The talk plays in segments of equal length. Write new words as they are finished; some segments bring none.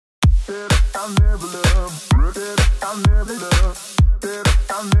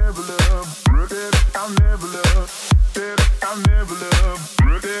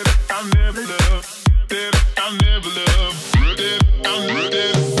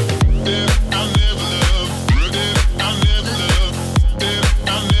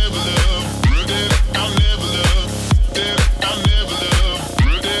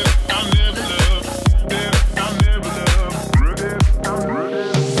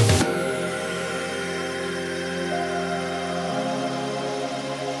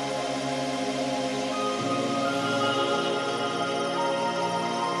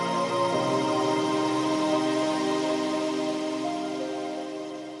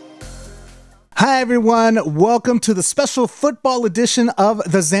Hi, everyone. Welcome to the special football edition of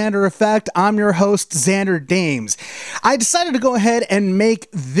the Xander Effect. I'm your host, Xander Dames. I decided to go ahead and make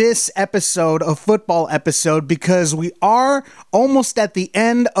this episode a football episode because we are almost at the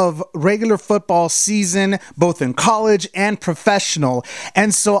end of regular football season, both in college and professional.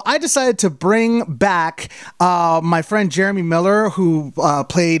 And so I decided to bring back my friend Jeremy Miller, who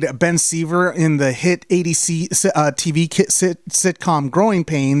played Ben Seaver in the hit ADC TV sitcom Growing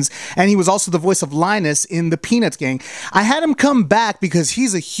Pains, and he was also the voice of Linus in the Peanuts Gang. I had him come back because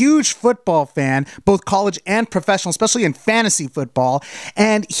he's a huge football fan, both college and professional, especially in fantasy football,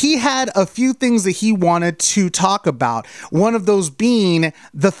 and he had a few things that he wanted to talk about. One of those being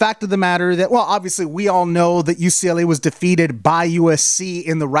the fact of the matter that, well, obviously we all know that UCLA was defeated by USC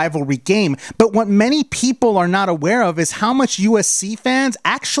in the rivalry game, but what many people are not aware of is how much USC fans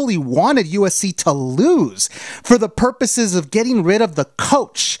actually wanted USC to lose for the purposes of getting rid of the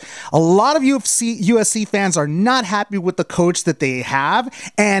coach. A lot of USC fans are not happy with the coach that they have,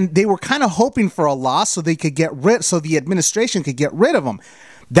 and they were kind of hoping for a loss so they could so the administration could get rid of him.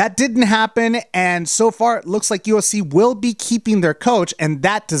 That didn't happen, and so far it looks like USC will be keeping their coach, and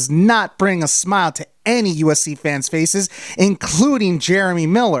that does not bring a smile to any USC fans' faces, including Jeremy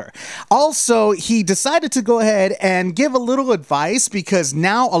Miller. Also, he decided to go ahead and give a little advice because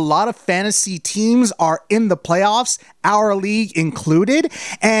now a lot of fantasy teams are in the playoffs, our league included,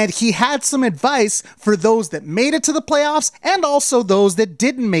 and he had some advice for those that made it to the playoffs and also those that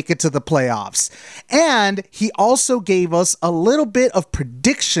didn't make it to the playoffs. And he also gave us a little bit of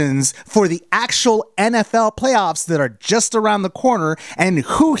predictions for the actual NFL playoffs that are just around the corner and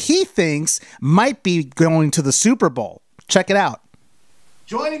who he thinks might be going to the Super Bowl. Check it out.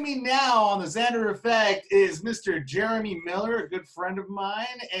 Joining me now on the Xander Effect is Mr. Jeremy Miller, a good friend of mine,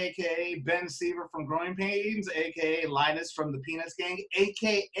 a.k.a. Ben Seaver from Growing Pains, a.k.a. Linus from the Peanuts Gang,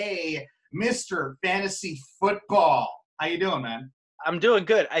 a.k.a. Mr. Fantasy Football. How you doing, man? I'm doing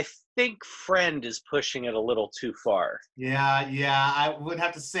good. I think friend is pushing it a little too far. Yeah. I would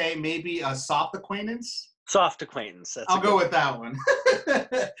have to say maybe a soft acquaintance. Soft acquaintance. I'll go with that one.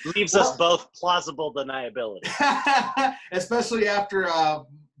 Leaves us both plausible deniability. Especially after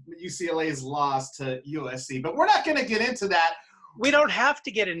UCLA's loss to USC. But we're not going to get into that. We don't have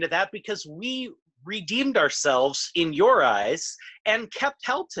to get into that because we redeemed ourselves in your eyes and kept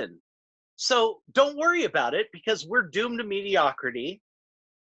Helton. So don't worry about it because we're doomed to mediocrity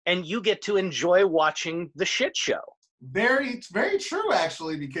and you get to enjoy watching the shit show. Very, very true,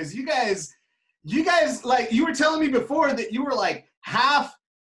 actually, because you guys, like, you were telling me before that you were like half,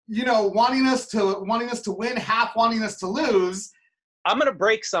 wanting us to win, half wanting us to lose. I'm going to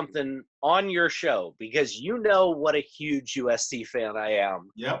break something on your show because you know what a huge USC fan I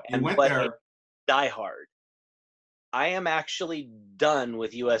am. Yep, and went what there. A diehard. I am actually done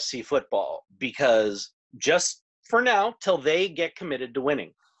with USC football because just for now, till they get committed to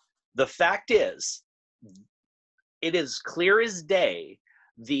winning. The fact is, it is clear as day,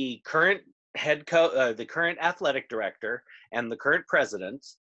 the current the current athletic director and the current president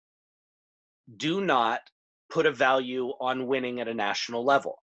do not put a value on winning at a national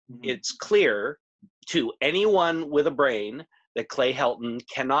level. Mm-hmm. It's clear to anyone with a brain that Clay Helton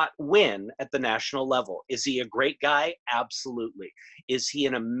cannot win at the national level. Is he a great guy? Absolutely. Is he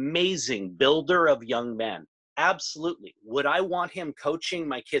an amazing builder of young men? Absolutely. Would I want him coaching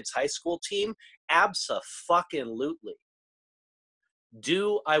my kid's high school team? Abso-fucking-lutely.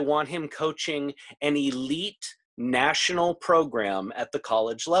 Do I want him coaching an elite national program at the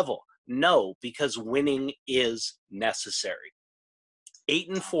college level? No, because winning is necessary.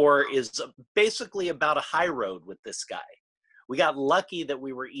 8-4 is basically about a high road with this guy. We got lucky that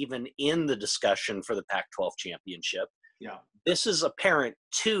we were even in the discussion for the Pac-12 championship. Yeah. This is apparent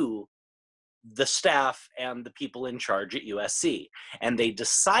to the staff and the people in charge at USC. And they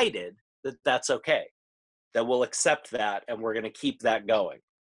decided that that's okay, that we'll accept that and we're going to keep that going.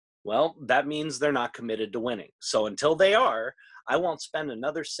 Well, that means they're not committed to winning. So until they are, I won't spend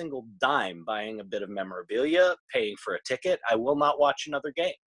another single dime buying a bit of memorabilia, paying for a ticket. I will not watch another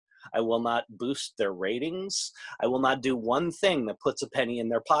game. I will not boost their ratings. I will not do one thing that puts a penny in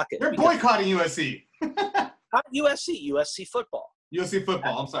their pocket. You're boycotting USC. Not USC football. USC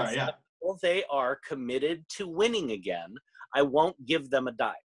football, I'm sorry, yeah. Well, they are committed to winning again. I won't give them a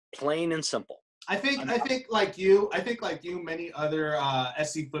dime. Plain and simple. I think like you, many other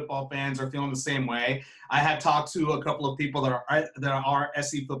SC football fans are feeling the same way. I have talked to a couple of people that are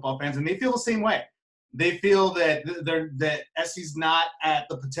SC football fans, and they feel the same way. They feel that that SC's not at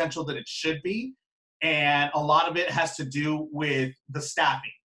the potential that it should be, and a lot of it has to do with the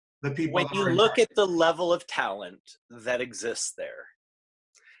staffing. The people. When you look at the level of talent that exists there,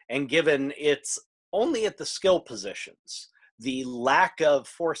 and given it's only at the skill positions, the lack of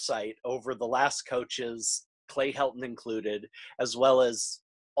foresight over the last coaches, Clay Helton included, as well as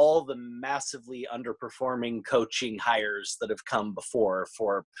all the massively underperforming coaching hires that have come before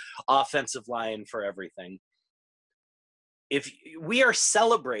for offensive line, for everything. If we are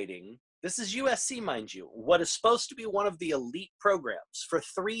celebrating, this is USC, mind you, what is supposed to be one of the elite programs. For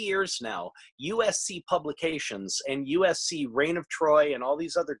 3 years now, USC publications and USC Reign of Troy and all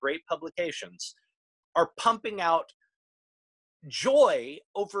these other great publications are pumping out joy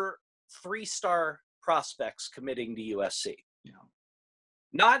over 3-star prospects committing to USC. Yeah.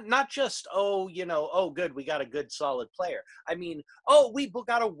 Not just, good, we got a good solid player. I mean, we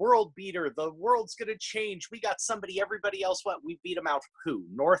got a world beater. The world's going to change. We got somebody everybody else went. We beat them out. Who?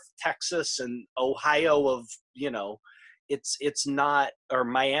 North Texas and Ohio of, it's not, or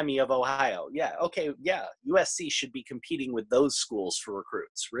Miami of Ohio. Yeah, okay, yeah. USC should be competing with those schools for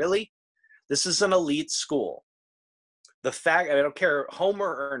recruits. Really? This is an elite school. The fact, I don't care,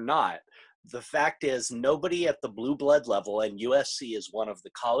 homer or not, the fact is nobody at the blue blood level, and USC is one of the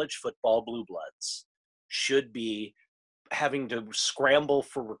college football blue bloods, should be having to scramble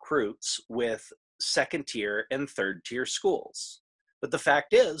for recruits with second-tier and third-tier schools. But the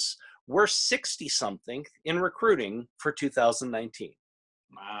fact is, we're 60-something in recruiting for 2019.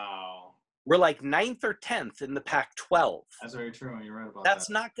 Wow. We're like 9th or 10th in the Pac-12. That's very true. You're right about that. That's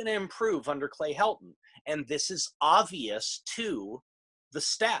not going to improve under Clay Helton. And this is obvious to the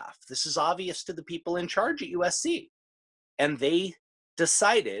staff. This is obvious to the people in charge at USC. And they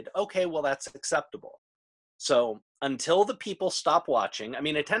decided, okay, well, that's acceptable. So until the people stop watching, I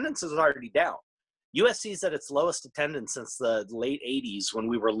mean, attendance is already down. USC is at its lowest attendance since the late 80s when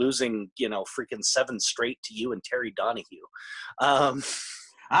we were losing, freaking 7 straight to you and Terry Donahue.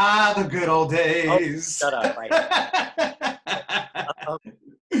 The good old days. Oh, shut up.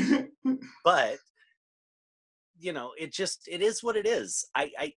 But, it is what it is.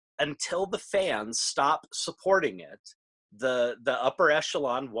 I until the fans stop supporting it, the upper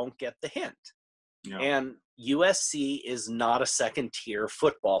echelon won't get the hint. Yeah. And USC is not a second-tier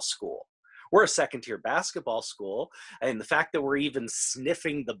football school. We're a second-tier basketball school, and the fact that we're even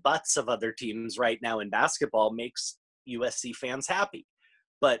sniffing the butts of other teams right now in basketball makes USC fans happy.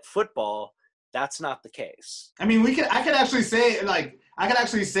 But football, that's not the case. I mean, I could actually say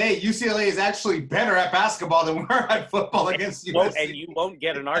UCLA is actually better at basketball than we're at football against USC. And you won't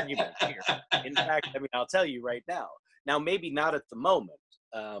get an argument here. In fact, I'll tell you right now. Now, maybe not at the moment.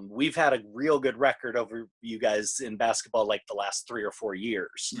 We've had a real good record over you guys in basketball like the last 3 or 4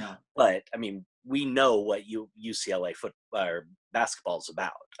 years. Yeah. But, we know what UCLA football or basketball is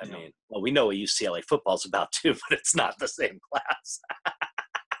about. We know what UCLA football is about too, but it's not the same class.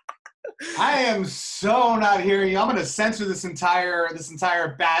 I am so not hearing you. I'm going to censor this entire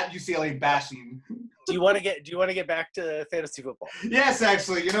UCLA bashing. Do you want to get back to fantasy football? Yes,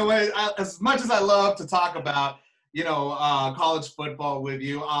 actually. You know what? As much as I love to talk about, college football with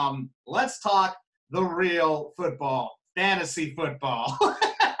you, let's talk the real football, fantasy football.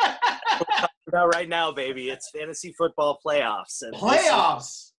 About right now, baby. It's fantasy football playoffs. And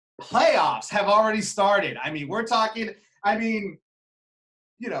Playoffs have already started. We're talking, I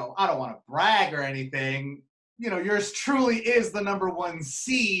don't want to brag or anything. Yours truly is the number 1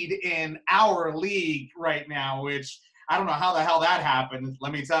 seed in our league right now, which I don't know how the hell that happened,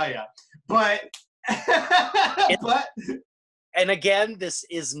 let me tell you. But and again, this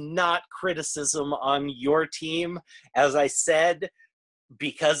is not criticism on your team. As I said,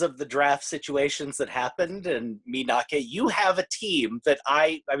 because of the draft situations that happened and me not get, you have a team that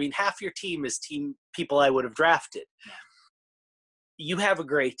half your team is people I would have drafted. You have a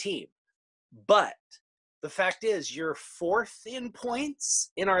great team, but the fact is you're 4th in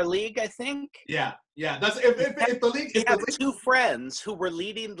points in our league, I think. Yeah. That's if the league. You have 2 friends who were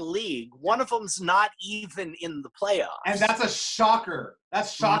leading the league. One of them's not even in the playoffs, and that's a shocker.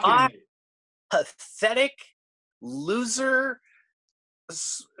 That's shocking. Pathetic loser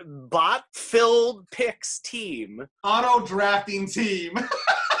bot-filled picks team. Auto drafting team.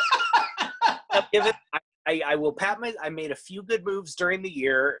 I will I made a few good moves during the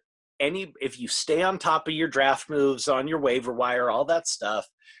year. If you stay on top of your draft moves, on your waiver wire, all that stuff,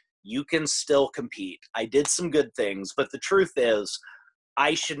 you can still compete. I did some good things, but the truth is,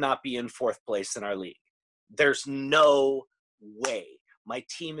 I should not be in 4th place in our league. There's no way. My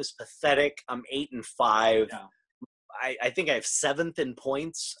team is pathetic. I'm 8-5. Yeah. I think I have 7th in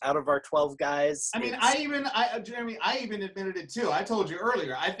points out of our 12 guys. I mean, Jeremy, I even admitted it too. I told you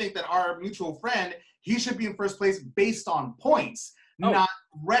earlier, I think that our mutual friend, he should be in 1st place based on points, not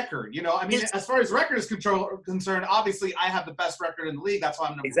record. You know, I mean, as far as record is concerned, obviously I have the best record in the league. That's why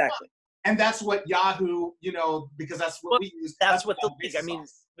I'm number one. And that's what Yahoo, you know, because that's what we use. That's what the league, I mean,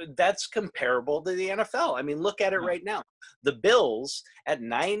 that's comparable to the NFL. I mean, look at it right now. The Bills at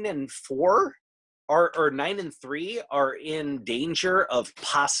 9-4 or 9-3 are in danger of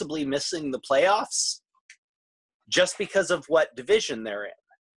possibly missing the playoffs just because of what division they're in.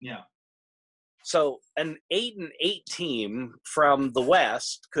 Yeah. So an 8-8 team from the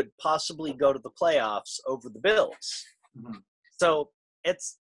West could possibly go to the playoffs over the Bills. Mm-hmm. So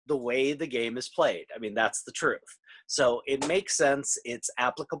it's the way the game is played. I mean, that's the truth. So it makes sense. It's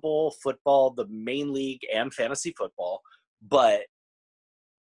applicable football, the main league, and fantasy football. But,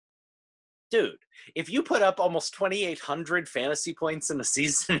 dude, if you put up almost 2,800 fantasy points in a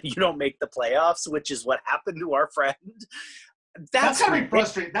season and you don't make the playoffs, which is what happened to our friend, that's gotta be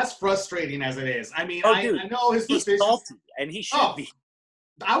frustrating. That's frustrating as it is. I mean, dude, I know his he's salty, and he should be.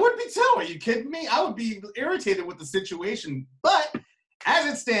 I would be too. Are you kidding me? I would be irritated with the situation. But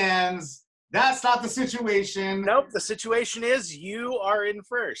as it stands, that's not the situation. Nope. The situation is you are in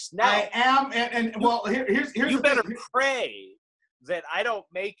first. Now, I am, and well, here's you the better thing. pray that I don't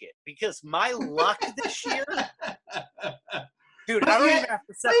make it, because my luck this year, dude. I don't even have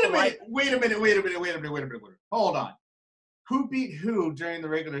to set the light. Wait a minute. Hold on. Who beat who during the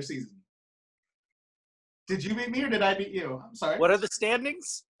regular season? Did you beat me or did I beat you? I'm sorry. What are the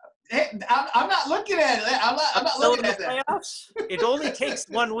standings? Hey, I'm not looking at it. I'm not looking at that. Playoffs? It only takes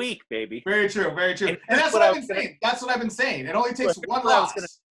 1 week, baby. Very true. And that's what I've been saying. That's what I've been saying. It only takes one loss.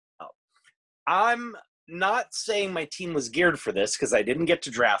 I'm not saying my team was geared for this because I didn't get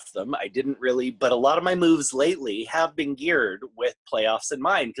to draft them. I didn't really, but a lot of my moves lately have been geared with playoffs in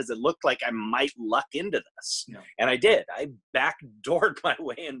mind because it looked like I might luck into this. Yeah. And I did. I backdoored my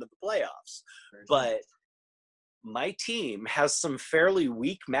way into the playoffs. But my team has some fairly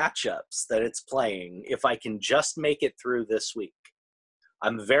weak matchups that it's playing if I can just make it through this week.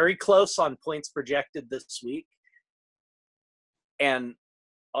 I'm very close on points projected this week. And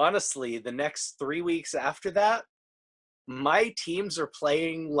honestly, the next 3 weeks after that, my teams are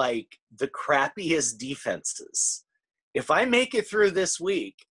playing like the crappiest defenses. If I make it through this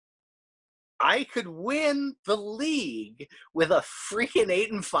week, I could win the league with a freaking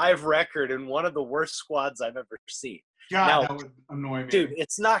 8-5 record in one of the worst squads I've ever seen. God, now, that would annoy me. Dude,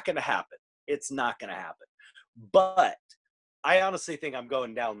 it's not going to happen. It's not going to happen. But I honestly think I'm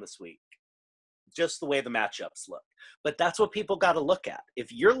going down this week, just the way the matchups look. But that's what people got to look at.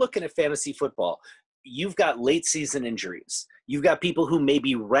 If you're looking at fantasy football, you've got late season injuries. You've got people who may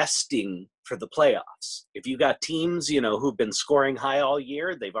be resting for the playoffs. If you got teams, who've been scoring high all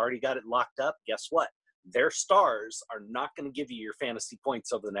year, they've already got it locked up. Guess what? Their stars are not going to give you your fantasy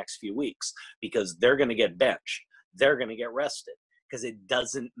points over the next few weeks because they're going to get benched. They're going to get rested because it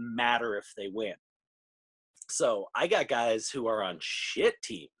doesn't matter if they win. So I got guys who are on shit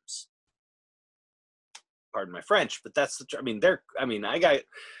teams. Pardon my French, but that's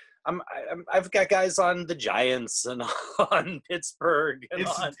I've got guys on the Giants and on Pittsburgh. And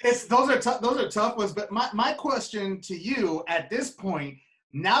those are tough ones. But my question to you at this point,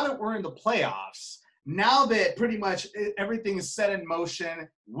 now that we're in the playoffs, now that pretty much everything is set in motion,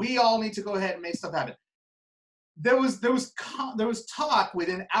 we all need to go ahead and make stuff happen. There was talk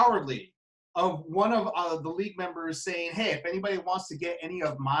within our league of one of the league members saying, "Hey, if anybody wants to get any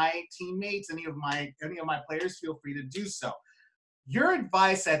of my teammates, any of my players, feel free to do so." Your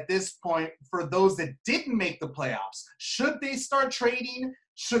advice at this point for those that didn't make the playoffs, should they start trading?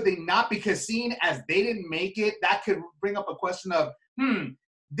 Should they not? Because seeing as they didn't make it, that could bring up a question of,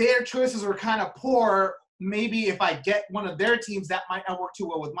 their choices were kind of poor. Maybe if I get one of their teams that might not work too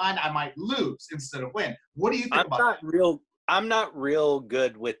well with mine, I might lose instead of win. What do you think about that? I'm not real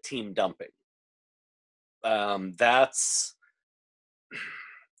good with team dumping.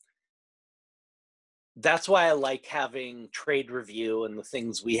 That's why I like having trade review and the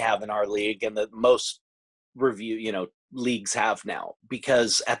things we have in our league and that most review, leagues have now,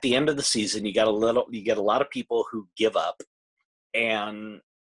 because at the end of the season, you get a lot of people who give up and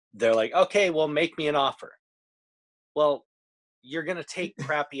they're like, okay, well, make me an offer. Well, you're going to take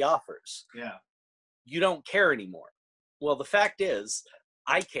crappy offers. Yeah. You don't care anymore. Well, the fact is,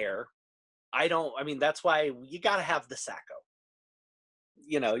 I care. That's why you got to have the Sacco.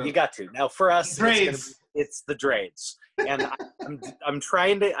 You got to. Now, for us, it's the Drades. And I'm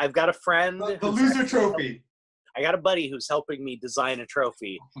trying to, I've got a friend. The loser trophy. I got a buddy who's helping me design a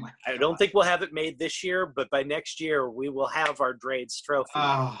trophy. I don't think we'll have it made this year, but by next year, we will have our Drades trophy.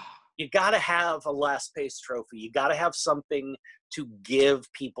 You got to have a last place trophy. You got to have something to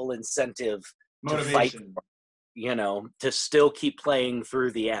give people incentive Motivation. To fight, to still keep playing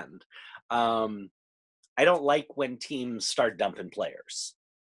through the end. I don't like when teams start dumping players.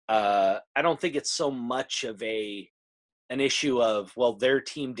 I don't think it's so much of an issue of, well, their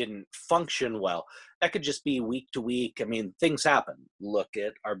team didn't function well. That could just be week to week. I mean, things happen. Look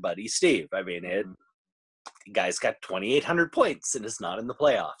at our buddy Steve. I mean, the guy's got 2,800 points and is not in the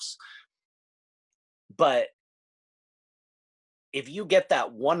playoffs. But if you get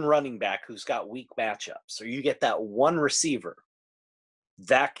that one running back who's got weak matchups, or you get that one receiver,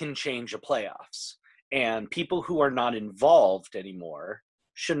 that can change a playoffs. And people who are not involved anymore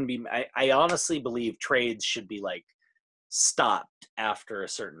shouldn't be. I honestly believe trades should be like stopped after a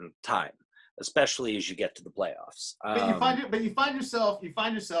certain time, especially as you get to the playoffs. But you find yourself,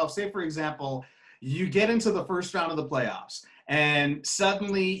 say for example, you get into the first round of the playoffs and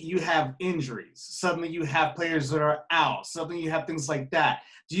suddenly you have injuries. Suddenly you have players that are out. Suddenly you have things like that.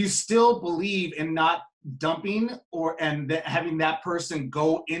 Do you still believe in not dumping and having that person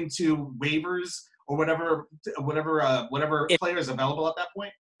go into waivers or whatever player is available at that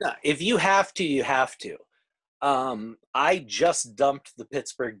point? If you have to, you have to. I just dumped the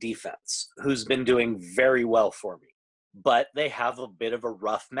Pittsburgh defense, who's been doing very well for me, but they have a bit of a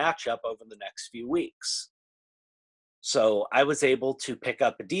rough matchup over the next few weeks. So I was able to pick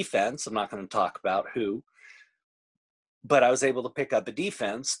up a defense. I'm not going to talk about who, but I was able to pick up a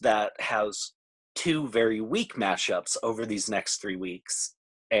defense that has two very weak matchups over these next 3 weeks,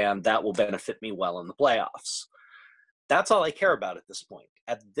 and that will benefit me well in the playoffs. That's all I care about at this point.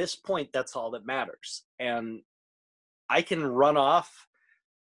 At this point, that's all that matters. And I can run off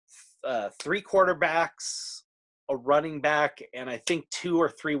 3 quarterbacks, a running back, and I think 2 or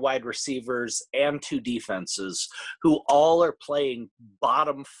 3 wide receivers and 2 defenses who all are playing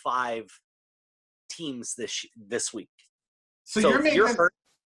bottom 5 teams this week. So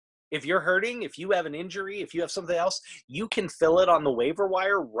if you're hurting, if you have an injury, if you have something else, you can fill it on the waiver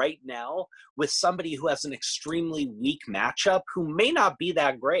wire right now with somebody who has an extremely weak matchup who may not be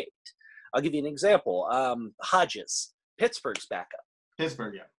that great. I'll give you an example. Hodges, Pittsburgh's backup.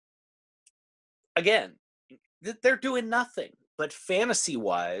 Pittsburgh, yeah. Again, they're doing nothing. But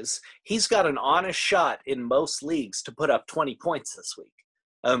fantasy-wise, he's got an honest shot in most leagues to put up 20 points this week.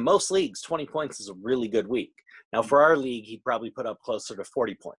 Most leagues, 20 points is a really good week. Now, for our league, he'd probably put up closer to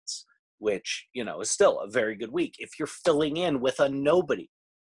 40 points, which, is still a very good week if you're filling in with a nobody.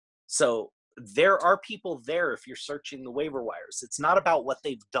 So there are people there if you're searching the waiver wires. It's not about what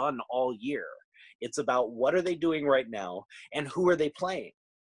they've done all year. It's about what are they doing right now and who are they playing.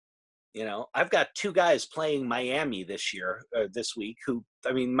 I've got 2 guys playing Miami this week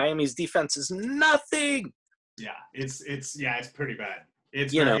Miami's defense is nothing. Yeah, it's pretty bad.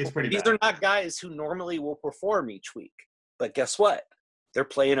 It's pretty bad. These are not guys who normally will perform each week. But guess what? They're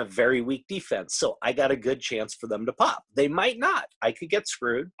playing a very weak defense. So I got a good chance for them to pop. They might not. I could get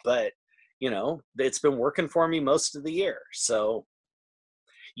screwed, but, it's been working for me most of the year. So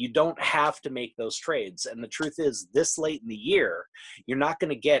you don't have to make those trades. And the truth is, this late in the year, you're not going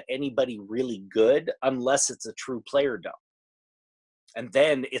to get anybody really good unless it's a true player dump. And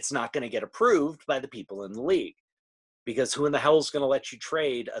then it's not going to get approved by the people in the league. Because who in the hell is going to let you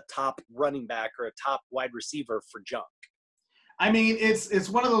trade a top running back or a top wide receiver for junk? I mean, it's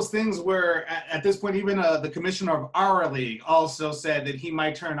one of those things where at this point, even the commissioner of our league also said that he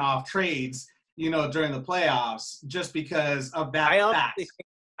might turn off trades, during the playoffs just because of that fact.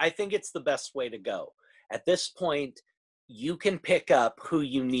 I think it's the best way to go. At this point, you can pick up who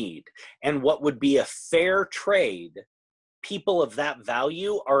you need. And what would be a fair trade, people of that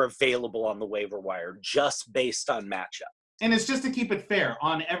value are available on the waiver wire just based on matchup. And it's just to keep it fair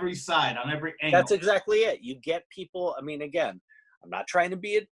on every side, on every angle. That's exactly it. You get people, again, I'm not trying to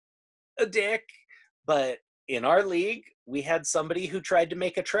be a dick, but in our league, we had somebody who tried to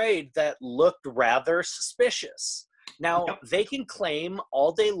make a trade that looked rather suspicious. Now, They can claim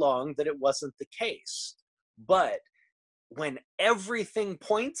all day long that it wasn't the case, but when everything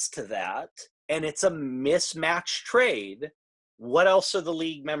points to that, and it's a mismatched trade, what else are the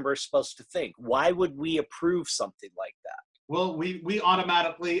league members supposed to think? Why would we approve something like that? Well, we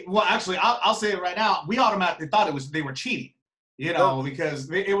automatically. Well, actually, I'll say it right now. We automatically thought they were cheating. Because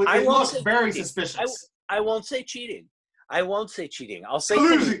it looked very suspicious. I won't say cheating. I'll say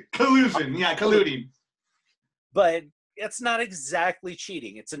collusion. Yeah, colluding. But it's not exactly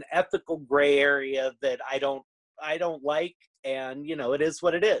cheating. It's an ethical gray area that I don't like, and it is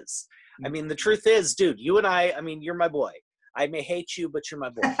what it is. I mean, the truth is, dude, you and I mean, you're my boy. I may hate you, but you're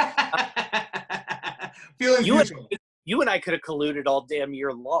my boy. Feelings mutual. You and I could have colluded all damn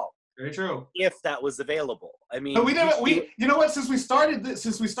year long. Very true. If that was available. I mean, but you know what? Since we started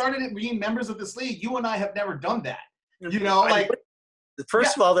it being members of this league, you and I have never done that.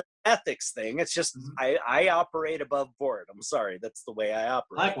 First of all, the ethics thing. It's just I operate above board. I'm sorry, that's the way I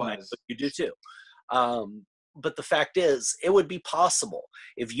operate. Likewise, you do too. But the fact is, it would be possible.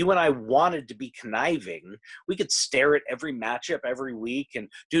 If you and I wanted to be conniving, we could stare at every matchup every week. And,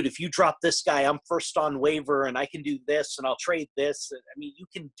 dude, if you drop this guy, I'm first on waiver, and I can do this, and I'll trade this. I mean, you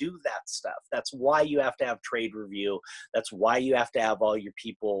can do that stuff. That's why you have to have trade review. That's why you have to have all your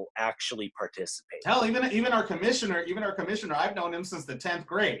people actually participate. Hell, even our commissioner, I've known him since the 10th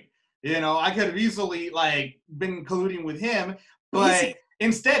grade. I could have easily, been colluding with him, but... Easy.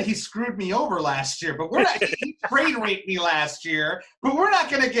 Instead, he screwed me over last year, but we're not. He trade raped me last year, but we're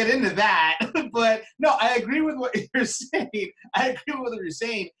not going to get into that. But no, I agree with what you're saying.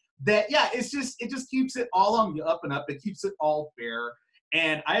 That it just keeps it all on the up and up. It keeps it all fair,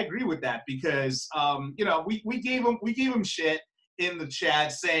 and I agree with that because we gave him shit in the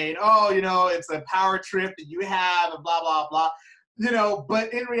chat saying, it's a power trip that you have and blah blah blah.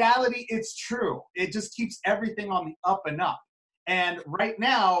 But in reality, it's true. It just keeps everything on the up and up. And right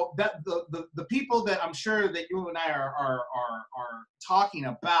now, that the people that I'm sure that you and I are talking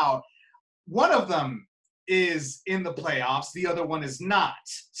about, one of them is in the playoffs, the other one is not.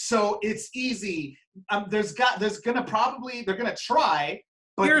 So it's easy. They're gonna try,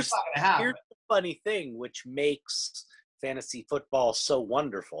 but it's not gonna happen. Here's the funny thing, which makes fantasy football so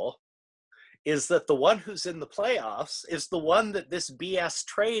wonderful, is that the one who's in the playoffs is the one that this BS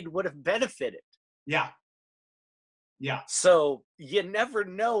trade would have benefited. Yeah. Yeah. So you never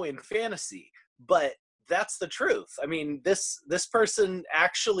know in fantasy, but that's the truth. I mean, this person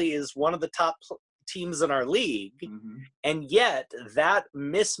actually is one of the top teams in our league, and yet that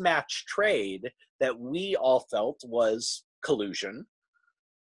mismatch trade that we all felt was collusion.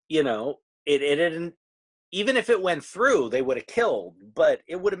 It didn't. Even if it went through, they would have killed, but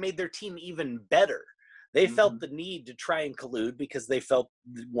it would have made their team even better. They felt the need to try and collude because they felt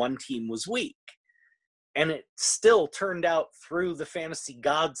one team was weak. And it still turned out through the fantasy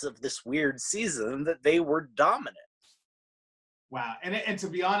gods of this weird season that they were dominant. Wow. And to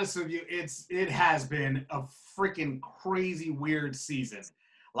be honest with you, it has been a freaking crazy weird season.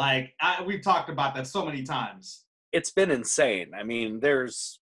 We've talked about that so many times. It's been insane. I mean,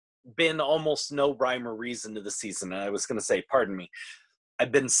 there's been almost no rhyme or reason to the season. And I was going to say, pardon me,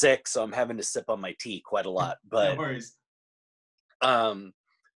 I've been sick, so I'm having to sip on my tea quite a lot. But, no worries.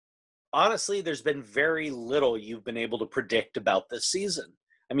 Honestly, there's been very little you've been able to predict about this season.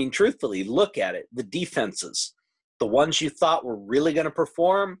 I mean, truthfully, look at it. The defenses, the ones you thought were really going to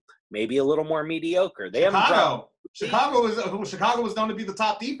perform, maybe a little more mediocre. Chicago was known to be the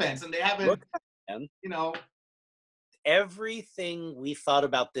top defense, and they haven't, Everything we thought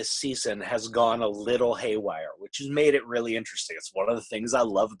about this season has gone a little haywire, which has made it really interesting. It's one of the things I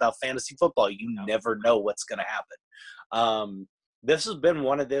love about fantasy football. You never know what's going to happen. This has been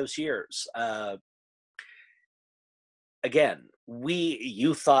one of those years. Again,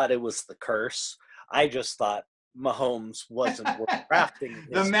 you thought it was the curse. I just thought Mahomes wasn't worth drafting.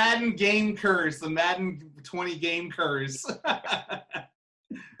 The Madden game curse, the Madden 20 game curse.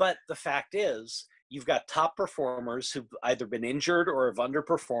 But the fact is, you've got top performers who've either been injured or have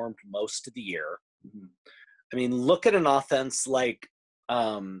underperformed most of the year. I mean, look at an offense like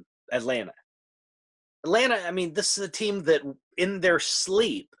Atlanta. I mean, this is a team that in their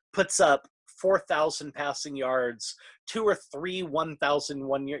sleep puts up 4,000 passing yards, 2 or 3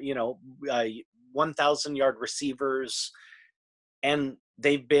 1,000-yard receivers, and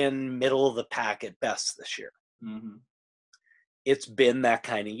they've been middle of the pack at best this year. It's been that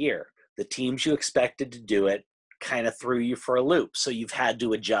kind of year. The teams you expected to do it kind of threw you for a loop, so you've had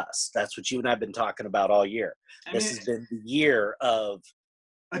to adjust. That's what you and I have been talking about all year. This has been the year of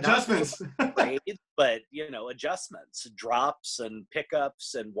adjustments, grades, but adjustments, drops and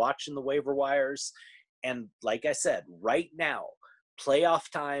pickups, and watching the waiver wires. And like I said, right now, playoff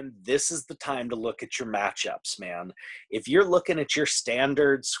time, this is the time to look at your matchups, man. If you're looking at your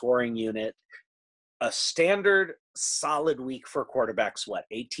standard scoring unit, a standard solid week for quarterbacks,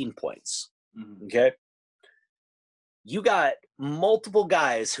 18 points. Okay. You got multiple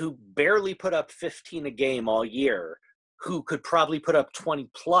guys who barely put up 15 a game all year who could probably put up 20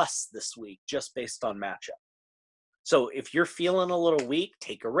 plus this week just based on matchup. So if you're feeling a little weak,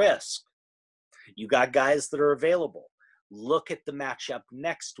 take a risk. You got guys that are available. Look at the matchup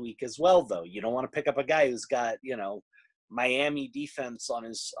next week as well, though. You don't want to pick up a guy who's got, Miami defense on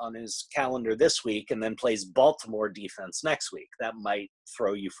his calendar this week and then plays Baltimore defense next week. That might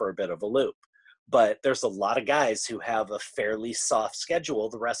throw you for a bit of a loop. But there's a lot of guys who have a fairly soft schedule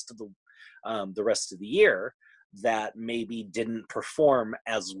the rest of the year that maybe didn't perform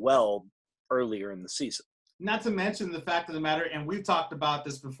as well earlier in the season. Not to mention the fact of the matter, and we've talked about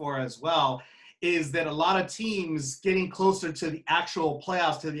this before as well, is that a lot of teams getting closer to the actual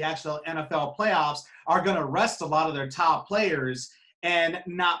playoffs, to the actual NFL playoffs, are going to rest a lot of their top players and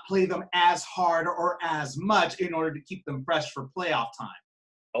not play them as hard or as much in order to keep them fresh for playoff time.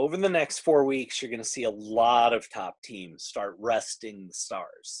 Over the next 4 weeks, you're going to see a lot of top teams start resting the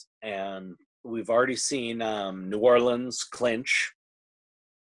stars. And we've already seen New Orleans clinch.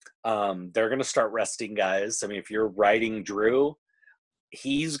 They're going to start resting guys. I mean, if you're riding Drew,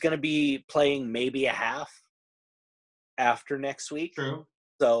 he's going to be playing maybe a half after next week. True.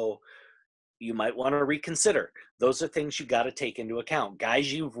 So you might want to reconsider. Those are things you got to take into account.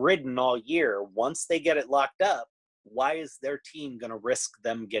 Guys you've ridden all year, once they get it locked up, why is their team going to risk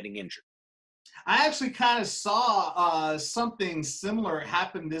them getting injured? I actually kind of saw something similar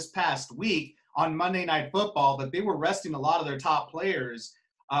happen this past week on Monday Night Football, that they were resting a lot of their top players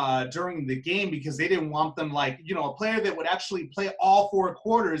during the game because they didn't want them, like, a player that would actually play all 4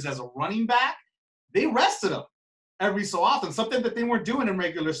 quarters as a running back. They rested him every so often, something that they weren't doing in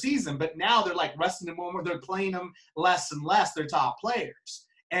regular season. But now they're like resting them more. They're playing them less and less, their top players.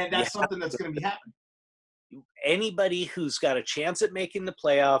 And that's something that's going to be happening. Anybody who's got a chance at making the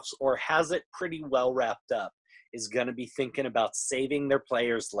playoffs or has it pretty well wrapped up is going to be thinking about saving their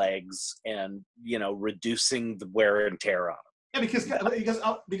players' legs and, reducing the wear and tear on them.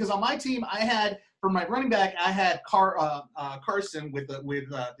 Yeah, because on my team, I had, for my running back, I had Carson with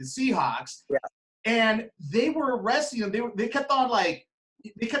the Seahawks. Yeah. And they were resting him. They kept on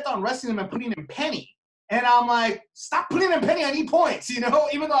resting him and putting him Penny. And I'm like, stop putting in Penny. I need points, even though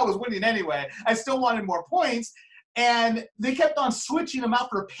I was winning anyway. I still wanted more points. And they kept on switching him out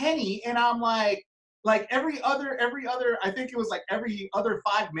for Penny. And I'm like every other, I think it was like every other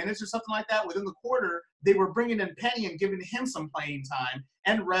 5 minutes or something like that within the quarter, they were bringing in Penny and giving him some playing time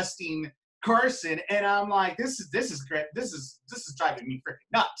and resting Carson. And I'm like, this is great. This is driving me freaking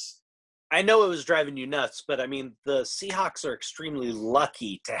nuts. I know it was driving you nuts, but I mean, the Seahawks are extremely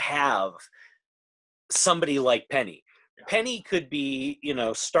lucky to have somebody like Penny. Yeah. Penny could be,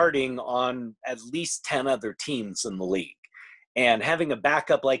 starting on at least 10 other teams in the league. And having a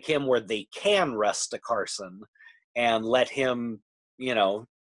backup like him where they can rest a Carson and let him,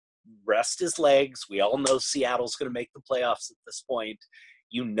 rest his legs. We all know Seattle's going to make the playoffs at this point.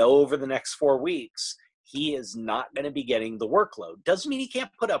 Over the next 4 weeks, he is not going to be getting the workload. Doesn't mean he can't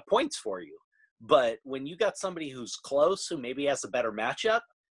put up points for you. But when you got somebody who's close, who maybe has a better matchup,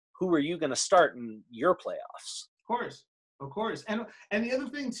 who are you going to start in your playoffs? Of course. And the other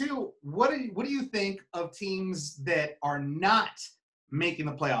thing too, what do you think of teams that are not making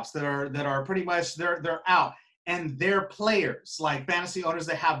the playoffs, that are pretty much they're out, and their players, like fantasy owners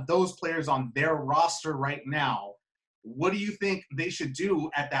that have those players on their roster right now? What do you think they should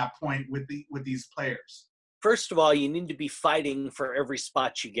do at that point with these players? First of all, you need to be fighting for every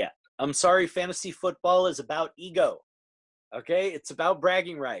spot you get. I'm sorry, fantasy football is about ego. Okay, it's about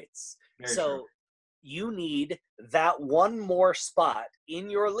bragging rights. Very so true. You need that one more spot in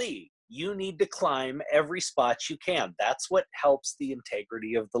your league. You need to climb every spot you can. That's what helps the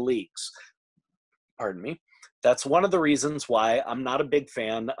integrity of the leagues. Pardon me. That's one of the reasons why I'm not a big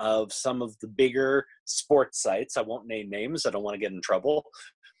fan of some of the bigger sports sites. I won't name names. I don't want to get in trouble.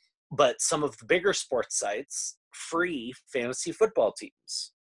 But some of the bigger sports sites free fantasy football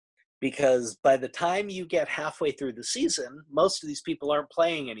teams. Because by the time you get halfway through the season, most of these people aren't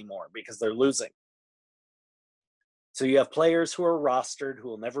playing anymore because they're losing. So you have players who are rostered who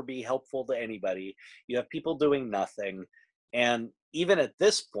will never be helpful to anybody. You have people doing nothing. And even at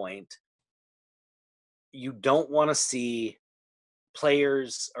this point, you don't want to see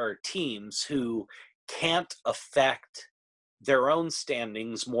players or teams who can't affect their own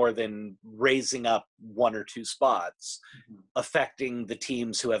standings more than raising up 1 or 2 spots, affecting the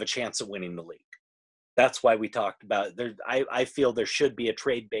teams who have a chance at winning the league. That's why we talked about there. I feel there should be a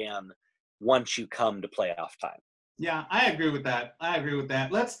trade ban once you come to playoff time. Yeah, I agree with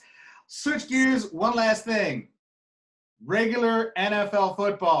that. Let's switch gears. One last thing. Regular NFL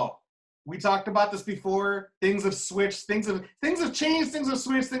football. We talked about this before. Things have switched. Things have changed. Things have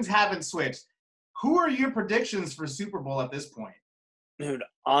switched. Things haven't switched. Who are your predictions for Super Bowl at this point? Dude,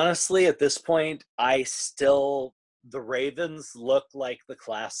 honestly, at this point, the Ravens look like the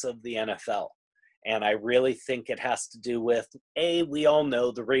class of the NFL. And I really think it has to do with, we all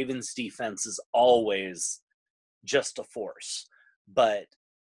know the Ravens defense is always just a force. But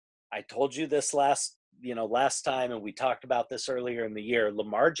I told you this last time, and we talked about this earlier in the year,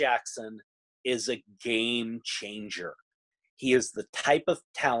 Lamar Jackson is a game changer. He is the type of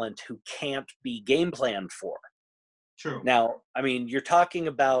talent who can't be game planned for. True. Now, I mean, you're talking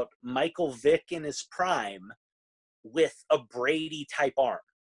about Michael Vick in his prime with a Brady-type arm.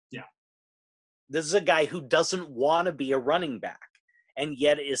 Yeah. This is a guy who doesn't want to be a running back and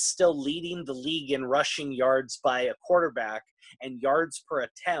yet is still leading the league in rushing yards by a quarterback and yards per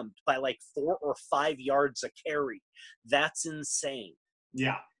attempt by like 4 or 5 yards a carry. That's insane.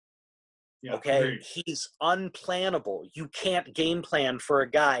 Yeah. Okay? Agreed. He's unplannable. You can't game plan for a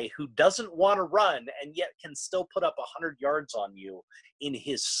guy who doesn't want to run and yet can still put up 100 yards on you in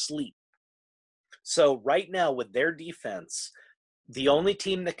his sleep. So right now with their defense, the only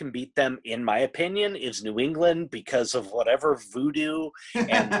team that can beat them, in my opinion, is New England because of whatever voodoo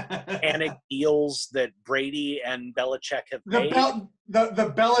and panic deals that Brady and Belichick have made.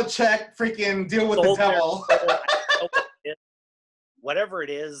 The Belichick freaking deal with the devil. Whatever it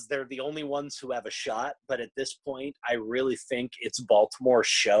is, they're the only ones who have a shot. But at this point, I really think it's Baltimore's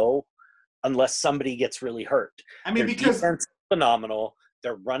show unless somebody gets really hurt. I mean, their because defense is phenomenal.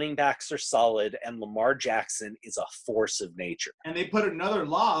 Their running backs are solid, and Lamar Jackson is a force of nature. And they put another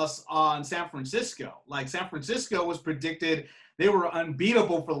loss on San Francisco. Like, San Francisco was predicted they were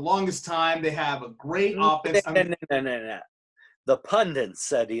unbeatable for the longest time. They have a great offense. No. The pundits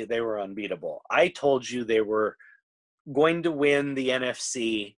said they were unbeatable. I told you they were going to win the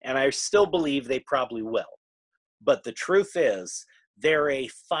NFC, and I still believe they probably will. But the truth is, they're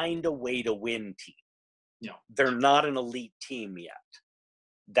a find-a-way-to-win team. Yeah. They're not an elite team yet.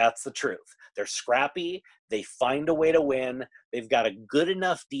 That's the truth. They're scrappy. They find a way to win. They've got a good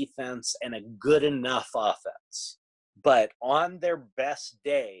enough defense and a good enough offense. But on their best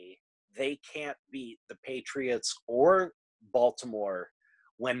day, they can't beat the Patriots or Baltimore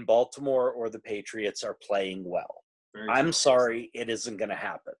when Baltimore or the Patriots are playing well. I'm sorry, it isn't going to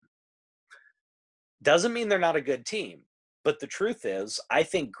happen. Doesn't mean they're not a good team. But the truth is, I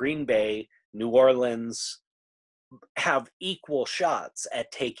think Green Bay, New Orleans have equal shots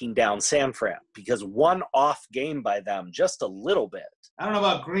at taking down San Fran because one off game by them just a little bit. I don't know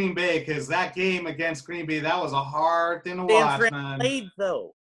about Green Bay because that game against Green Bay, that was a hard thing to San watch, Fran man. played,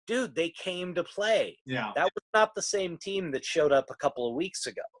 though. Dude, they came to play. Yeah. That was not the same team that showed up a couple of weeks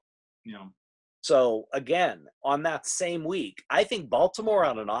ago. Yeah. So, again, on that same week, I think Baltimore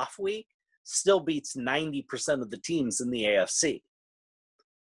on an off week still beats 90% of the teams in the AFC.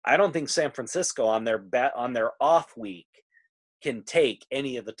 I don't think San Francisco on their off week can take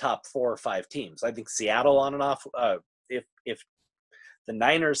any of the top 4 or 5 teams. I think Seattle on an off if the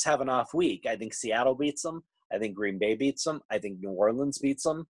Niners have an off week, I think Seattle beats them. I think Green Bay beats them. I think New Orleans beats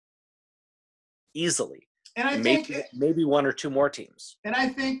them easily. And I think think maybe 1 or 2 more teams. And I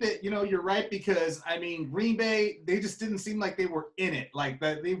think that, you're right because, I mean, Green Bay, they just didn't seem like they were in it. Like,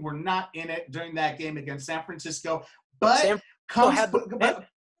 they were not in it during that game against San Francisco. But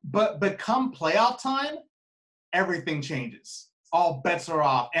come playoff time, everything changes. All bets are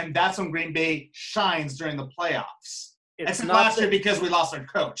off. And that's when Green Bay shines during the playoffs. Except last year because we lost our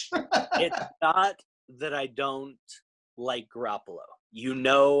coach. It's not that I don't like Garoppolo.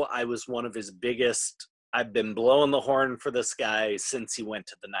 I was one of his biggest – I've been blowing the horn for this guy since he went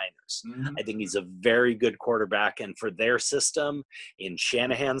to the Niners. Mm-hmm. I think he's a very good quarterback. And for their system, in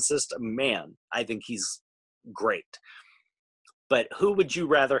Shanahan's system, man, I think he's great. But who would you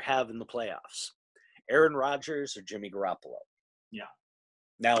rather have in the playoffs? Aaron Rodgers or Jimmy Garoppolo? Yeah.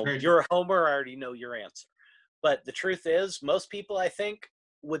 Now, you're a homer. I already know your answer. But the truth is, most people, I think,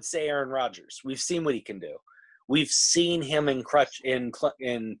 would say Aaron Rodgers. We've seen what he can do. We've seen him in crunch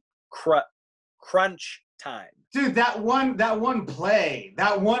time. Dude, that one play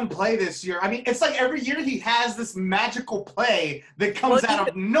this year. I mean, it's like every year he has this magical play that comes out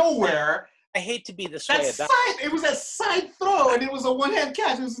of nowhere. I hate to be this way about it. It was a side throw, and it was a one-hand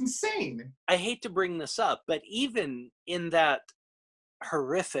catch. It was insane. I hate to bring this up, but even in that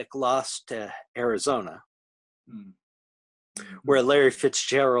horrific loss to Arizona, where Larry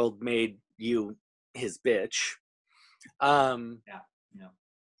Fitzgerald made you his bitch, I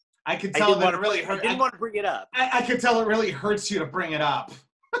could tell that it really hurt. I didn't want to bring it up. I could tell it really hurts you to bring it up.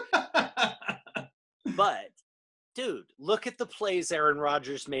 But, dude, look at the plays Aaron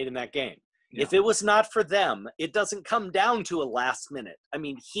Rodgers made in that game. Yeah. If it was not for them, it doesn't come down to a last minute. I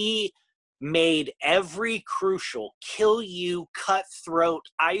mean, he made every crucial, kill you, cutthroat,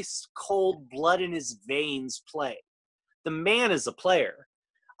 ice cold blood in his veins play. The man is a player.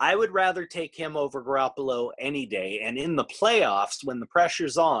 I would rather take him over Garoppolo any day. And in the playoffs, when the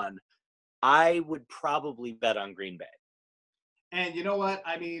pressure's on, I would probably bet on Green Bay. And you know what?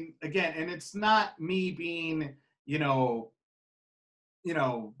 I mean, again, and it's not me being,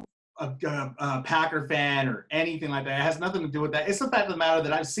 a Packer fan or anything like that. It has nothing to do with that. It's the fact of the matter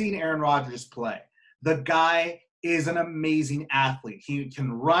that I've seen Aaron Rodgers play. The guy is an amazing athlete. He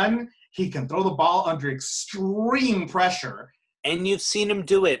can run. He can throw the ball under extreme pressure. And you've seen him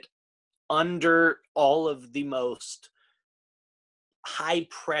do it under all of the most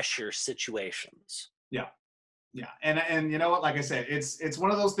high-pressure situations. Yeah. Yeah. And you know what? Like I said, it's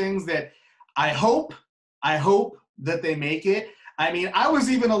one of those things that I hope that they make it. I mean, I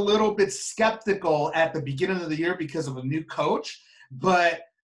was even a little bit skeptical at the beginning of the year because of a new coach, but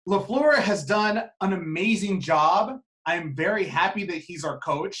LaFleur has done an amazing job. I'm very happy that he's our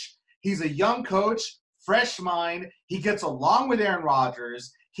coach. He's a young coach, fresh mind. He gets along with Aaron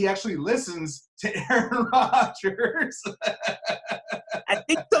Rodgers. He actually listens to Aaron Rodgers. I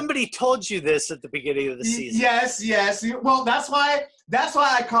think somebody told you this at the beginning of the season. Yes. Well, that's why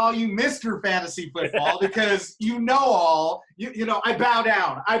I call you Mr. Fantasy Football, because I bow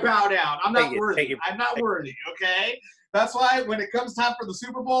down. I'm not worthy. I'm not worthy, okay? That's why when it comes time for the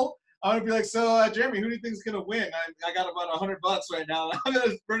Super Bowl, I'm going to be like, so, Jeremy, who do you think is going to win? I got about $100 right now. I'm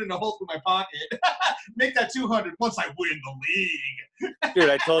going to burn in a hole through my pocket. Make that 200 once I win the league. Dude,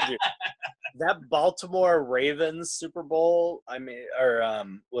 I told you. That Baltimore Ravens Super Bowl,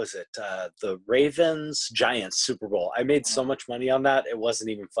 was it the Ravens-Giants Super Bowl? I made so much money on that, it wasn't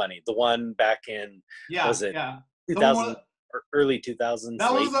even funny. The one back in, 2000, or early 2000s?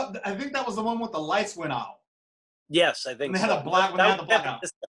 I think that was the one with the lights went out. Yes, I think and they had a black.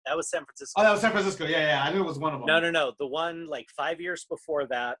 That was San Francisco. Oh, that was San Francisco. Yeah. I knew it was one of them. No. The one like 5 years before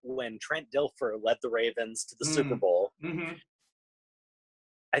that, when Trent Dilfer led the Ravens to the Super Bowl. Mm-hmm.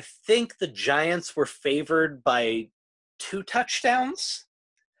 I think the Giants were favored by 2 touchdowns.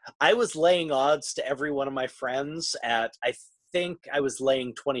 I was laying odds to every one of my friends I think I was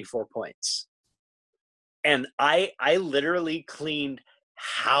laying 24 points. And I literally cleaned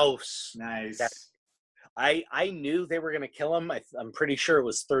house. Nice. I knew they were going to kill him. I'm pretty sure it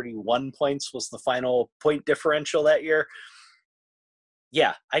was 31 points was the final point differential that year.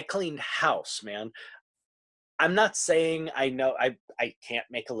 Yeah, I cleaned house, man. I'm not saying I know I can't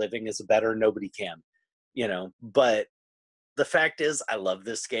make a living as a bettor. Nobody can, but the fact is I love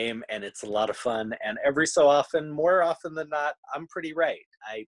this game and it's a lot of fun. And every so often, more often than not, I'm pretty right.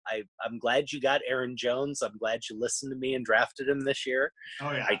 I'm glad you got Aaron Jones. I'm glad you listened to me and drafted him this year.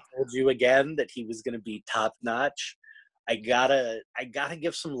 Oh yeah. I told you again that he was going to be top notch. I gotta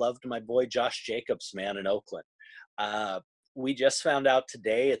give some love to my boy Josh Jacobs, man, in Oakland. We just found out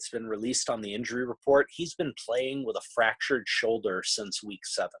today, it's been released on the injury report, he's been playing with a fractured shoulder since week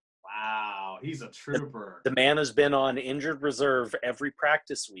 7. Wow, he's a trooper. The man has been on injured reserve every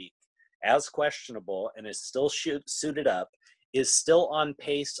practice week as questionable and is still suited up, is still on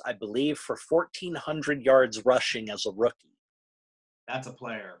pace, I believe, for 1,400 yards rushing as a rookie. That's a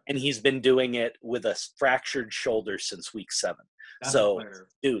player. And he's been doing it with a fractured shoulder since week 7. That's so,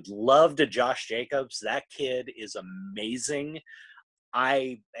 dude, love to Josh Jacobs. That kid is amazing.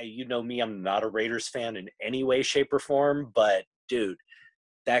 You know me, I'm not a Raiders fan in any way, shape, or form, but, dude,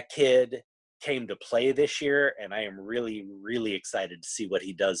 that kid came to play this year, and I am really, really excited to see what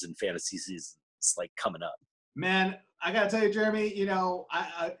he does in fantasy seasons coming up. Man, I gotta tell you, Jeremy.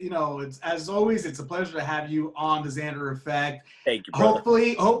 It's, as always, it's a pleasure to have you on the Xander Effect. Thank you, brother.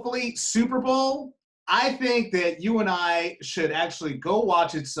 Hopefully, Super Bowl. I think that you and I should actually go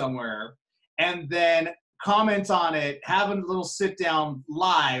watch it somewhere, and then comment on it, have a little sit down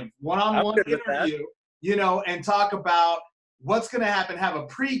live, one-on-one interview, and talk about what's going to happen. Have a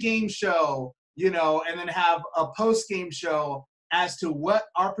pre-game show, and then have a post-game show as to what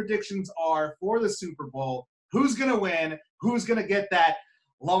our predictions are for the Super Bowl. Who's going to win? Who's going to get that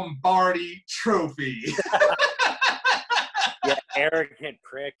Lombardi trophy? Yeah, arrogant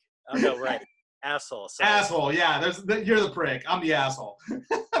prick. Oh, no, right. Asshole. Sorry. Asshole, yeah. You're the prick. I'm the asshole.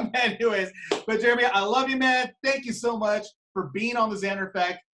 Anyways, but Jeremy, I love you, man. Thank you so much for being on the Xander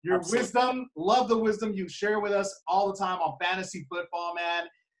Effect. Your wisdom, love the wisdom you share with us all the time on fantasy football, man.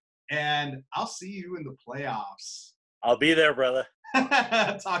 And I'll see you in the playoffs. I'll be there, brother.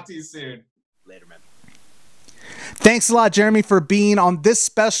 Talk to you soon. Later, man. Thanks a lot, Jeremy, for being on this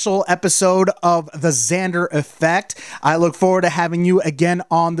special episode of the Xander Effect. I look forward to having you again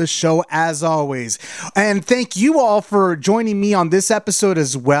on the show as always. And thank you all for joining me on this episode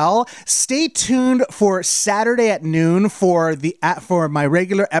as well. Stay tuned for Saturday at noon for my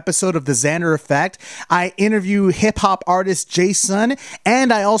regular episode of the Xander Effect. I interview hip hop artist Jason,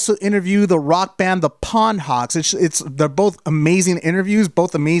 and I also interview the rock band the Pond Hawks. They're both amazing interviews,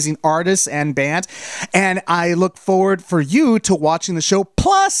 both amazing artists and bands, and I look forward for you to watching the show.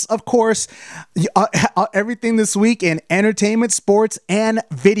 Plus, of course, everything this week in entertainment, sports, and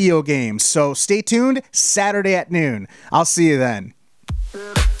video games. So stay tuned Saturday at noon. I'll see you then.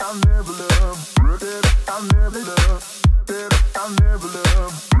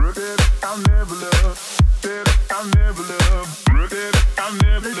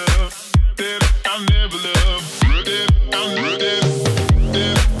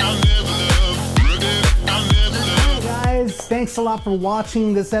 Thanks a lot for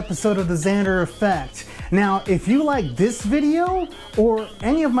watching this episode of the Xander Effect. Now, if you like this video or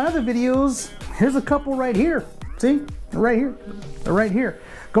any of my other videos, here's a couple right here. See? Right here. Right here.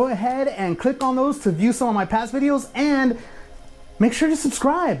 Go ahead and click on those to view some of my past videos, and make sure to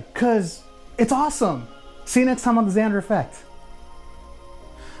subscribe because it's awesome. See you next time on the Xander Effect.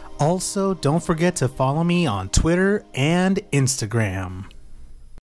 Also, don't forget to follow me on Twitter and Instagram.